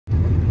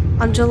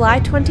On July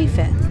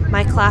 25th,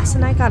 my class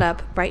and I got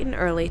up bright and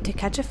early to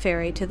catch a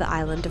ferry to the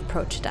island of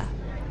Procida.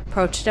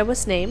 Procida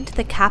was named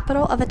the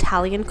capital of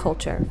Italian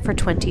culture for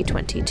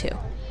 2022.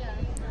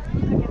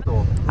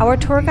 Our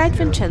tour guide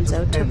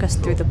Vincenzo took us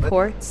through the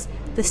ports,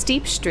 the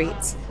steep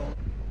streets,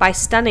 by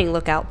stunning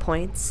lookout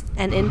points,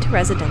 and into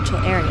residential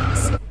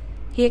areas.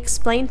 He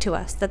explained to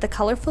us that the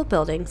colorful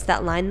buildings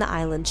that line the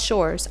island's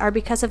shores are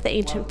because of the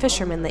ancient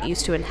fishermen that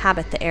used to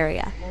inhabit the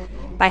area.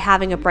 By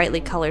having a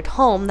brightly colored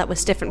home that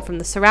was different from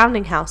the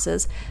surrounding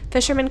houses,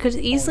 fishermen could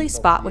easily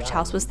spot which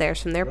house was theirs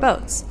from their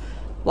boats.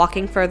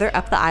 Walking further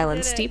up the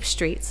island's steep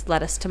streets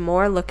led us to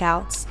more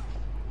lookouts,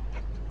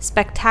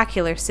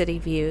 spectacular city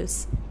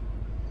views,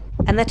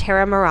 and the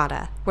Terra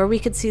Marata, where we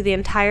could see the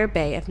entire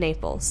Bay of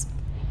Naples.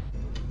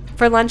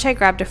 For lunch I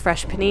grabbed a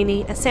fresh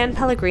panini, a San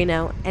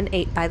Pellegrino, and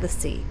ate by the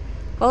sea,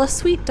 while a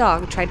sweet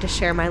dog tried to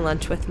share my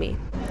lunch with me.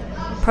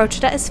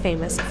 Procida is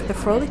famous for the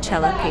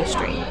Frolicella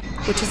pastry,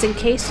 which is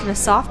encased in a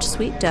soft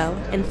sweet dough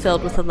and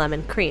filled with a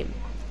lemon cream.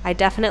 I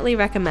definitely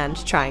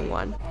recommend trying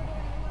one.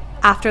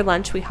 After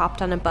lunch we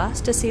hopped on a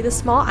bus to see the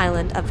small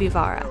island of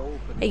Vivara.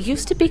 It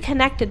used to be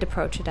connected to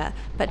Procida,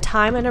 but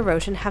time and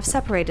erosion have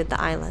separated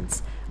the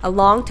islands. A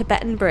long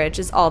Tibetan bridge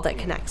is all that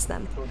connects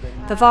them.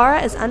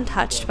 Vivara is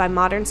untouched by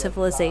modern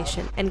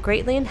civilization and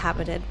greatly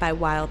inhabited by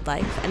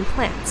wildlife and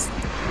plants.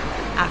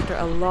 After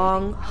a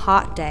long,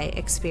 hot day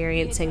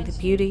experiencing the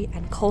beauty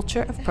and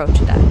culture of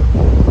Procida,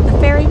 the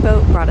ferry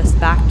boat brought us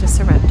back to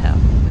Sorrento.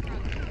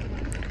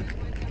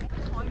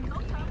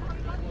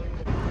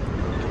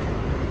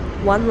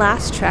 One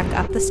last trek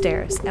up the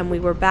stairs and we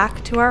were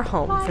back to our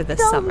home for this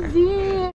summer.